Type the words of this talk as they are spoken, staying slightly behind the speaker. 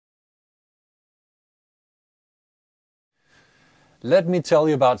Let me tell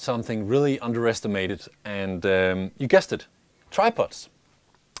you about something really underestimated, and you guessed it, tripods.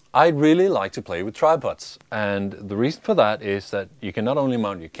 I really like to play with tripods, and the reason for that is that you can not only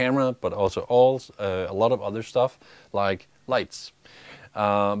mount your camera, but also a lot of other stuff like lights.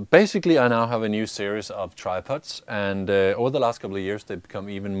 Basically, I now have a new series of tripods, and over the last couple of years they've become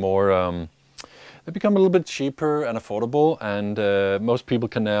even more, they've become a little bit cheaper and affordable, and most people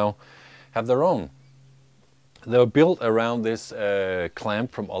can now have their own. They're built around this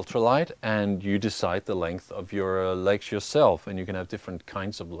clamp from ultralight, and you decide the length of your legs yourself, and you can have different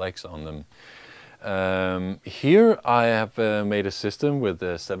kinds of legs on them. Here I have made a system with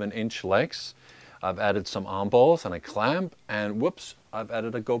 7-inch legs. I've added some arm balls and a clamp, and whoops, I've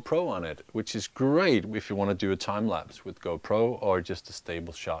added a GoPro on it, which is great if you want to do a time-lapse with GoPro or just a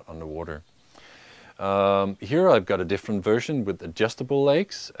stable shot underwater. Here I've got a different version with adjustable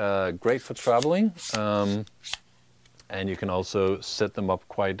legs, great for traveling, and you can also set them up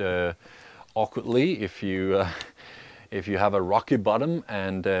quite awkwardly if you have a rocky bottom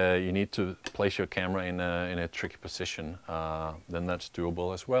and you need to place your camera in a tricky position, then that's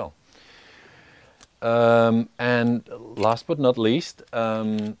doable as well. And last but not least,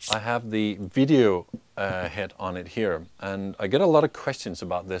 I have the video head on it here, and I get a lot of questions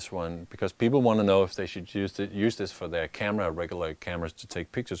about this one because people want to know if they should use this for their camera, regular cameras to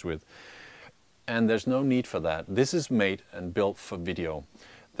take pictures with. And there's no need for that. This is made and built for video.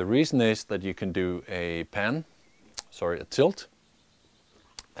 The reason is that you can do a tilt,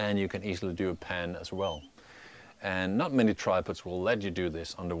 and you can easily do a pan as well. And not many tripods will let you do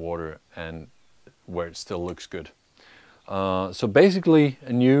this underwater and where it still looks good. So basically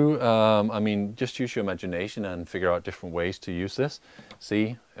a new, I mean, just use your imagination and figure out different ways to use this.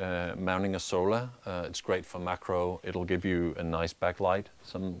 See, mounting a solar, it's great for macro. It'll give you a nice backlight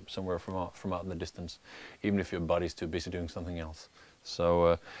somewhere from out in the distance, even if your body's too busy doing something else.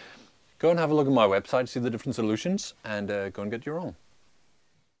 So go and have a look at my website, see the different solutions, and go and get your own.